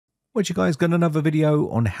What you guys got another video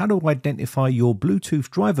on how to identify your Bluetooth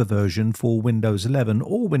driver version for Windows 11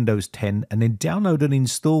 or Windows 10 and then download and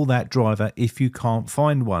install that driver if you can't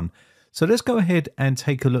find one. So let's go ahead and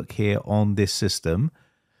take a look here on this system.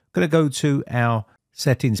 I'm going to go to our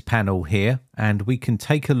settings panel here and we can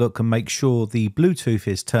take a look and make sure the Bluetooth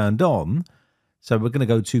is turned on. So we're going to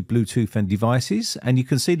go to Bluetooth and devices and you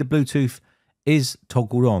can see the Bluetooth is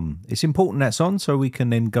toggled on. It's important that's on so we can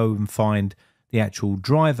then go and find the actual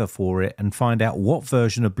driver for it and find out what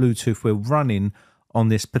version of Bluetooth we're running on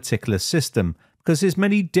this particular system, because there's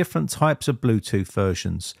many different types of Bluetooth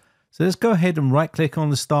versions. So let's go ahead and right click on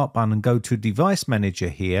the start button and go to device manager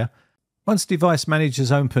here. Once device manager is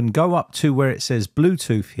open, go up to where it says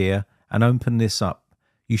Bluetooth here and open this up.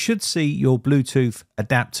 You should see your Bluetooth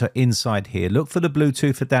adapter inside here. Look for the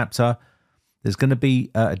Bluetooth adapter. There's going to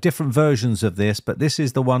be different versions of this, but this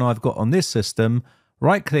is the one I've got on this system.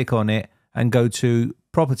 Right click on it and go to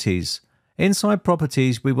properties. Inside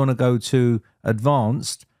properties, we want to go to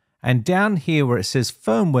advanced, and down here where it says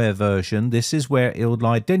firmware version, this is where it will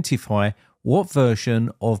identify what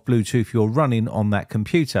version of Bluetooth you're running on that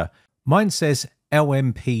computer. Mine says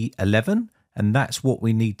LMP11, and that's what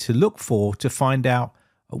we need to look for to find out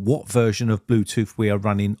what version of Bluetooth we are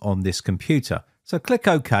running on this computer. So click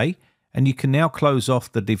OK, and you can now close off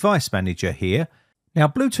the device manager here. Now,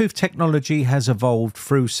 Bluetooth technology has evolved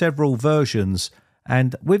through several versions,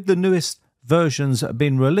 and with the newest versions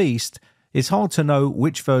being released, it's hard to know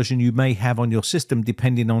which version you may have on your system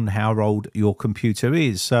depending on how old your computer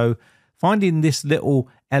is. So finding this little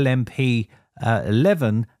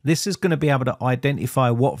LMP11, this is going to be able to identify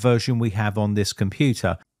what version we have on this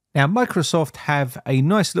computer. Now, Microsoft have a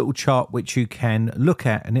nice little chart which you can look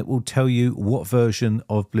at, and it will tell you what version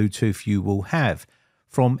of Bluetooth you will have,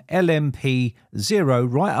 from LMP0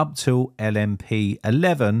 right up to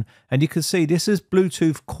LMP11, and you can see this is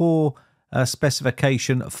Bluetooth core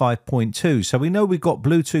specification 5.2. So we know we've got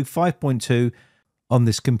Bluetooth 5.2 on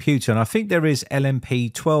this computer, and I think there is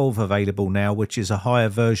LMP12 available now, which is a higher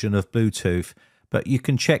version of Bluetooth, but you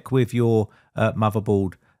can check with your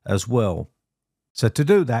motherboard as well. So to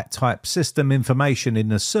do that, type system information in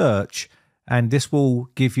the search, and this will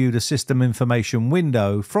give you the system information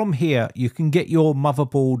window. From here, you can get your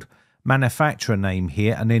motherboard manufacturer name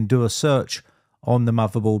here and then do a search on the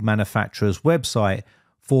motherboard manufacturer's website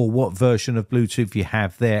for what version of Bluetooth you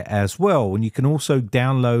have there as well. And you can also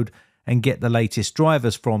download and get the latest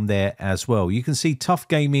drivers from there as well. You can see Tough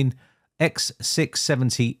Gaming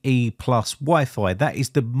X670E Plus Wi-Fi. That is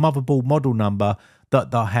the motherboard model number that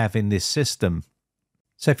they'll have in this system.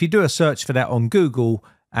 So if you do a search for that on Google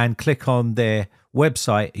and click on their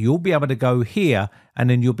website, you'll be able to go here and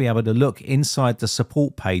then you'll be able to look inside the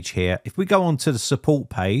support page here. If we go onto the support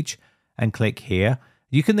page and click here,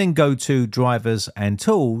 you can then go to drivers and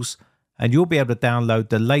tools and you'll be able to download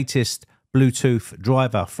the latest Bluetooth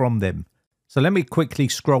driver from them. So let me quickly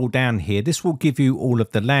scroll down here. This will give you all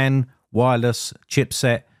of the LAN, wireless,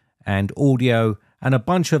 chipset and audio and a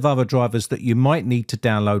bunch of other drivers that you might need to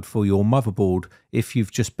download for your motherboard. If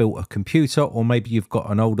you've just built a computer or maybe you've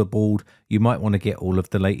got an older board, you might want to get all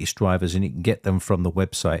of the latest drivers and you can get them from the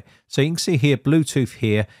website. So you can see here, Bluetooth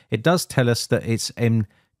here, it does tell us that it's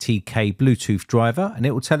MTK Bluetooth driver, and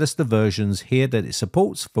it will tell us the versions here that it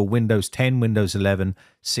supports for Windows 10, Windows 11,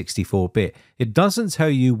 64-bit. It doesn't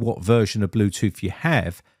tell you what version of Bluetooth you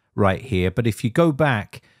have right here, but if you go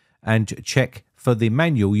back and check for the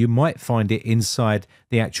manual, you might find it inside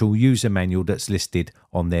the actual user manual that's listed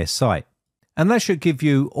on their site. And that should give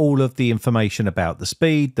you all of the information about the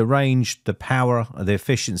speed, the range, the power, the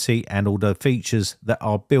efficiency, and all the features that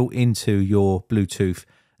are built into your Bluetooth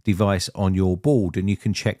device on your board, and you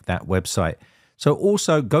can check that website. So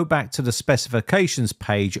also go back to the specifications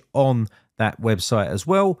page on that website as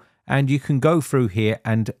well, and you can go through here,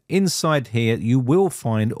 and inside here you will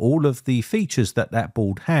find all of the features that that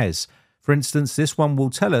board has. For instance, this one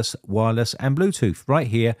will tell us wireless and Bluetooth right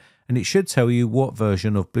here, and it should tell you what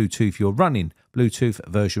version of Bluetooth you're running, Bluetooth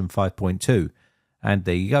version 5.2. And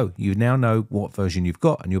there you go. You now know what version you've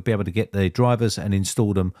got, and you'll be able to get the drivers and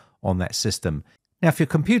install them on that system. Now, if your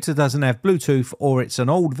computer doesn't have Bluetooth, or it's an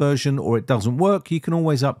old version, or it doesn't work, you can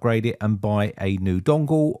always upgrade it and buy a new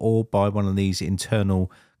dongle or buy one of these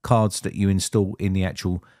internal cards that you install in the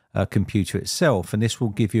actual computer itself. And this will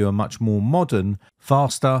give you a much more modern,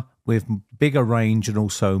 faster, with bigger range and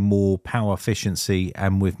also more power efficiency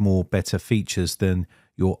and with more better features than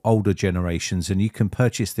your older generations. And you can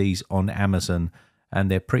purchase these on Amazon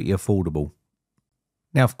and they're pretty affordable.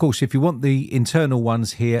 Now, of course, if you want the internal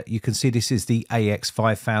ones here, you can see this is the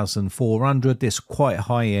AX5400. This quite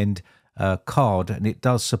high-end card, and it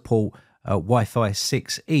does support Wi-Fi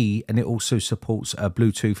 6E, and it also supports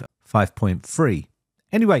Bluetooth 5.3.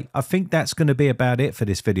 Anyway, I think that's going to be about it for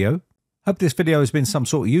this video. Hope this video has been some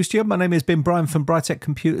sort of use to you. My name has been Brian from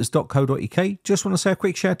briteccomputers.co.uk. Just want to say a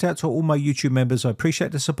quick shout out to all my YouTube members. I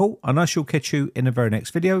appreciate the support, and I shall catch you in the very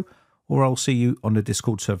next video, or I'll see you on the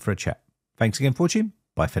Discord server for a chat. Thanks again for watching.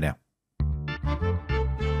 Bye for now.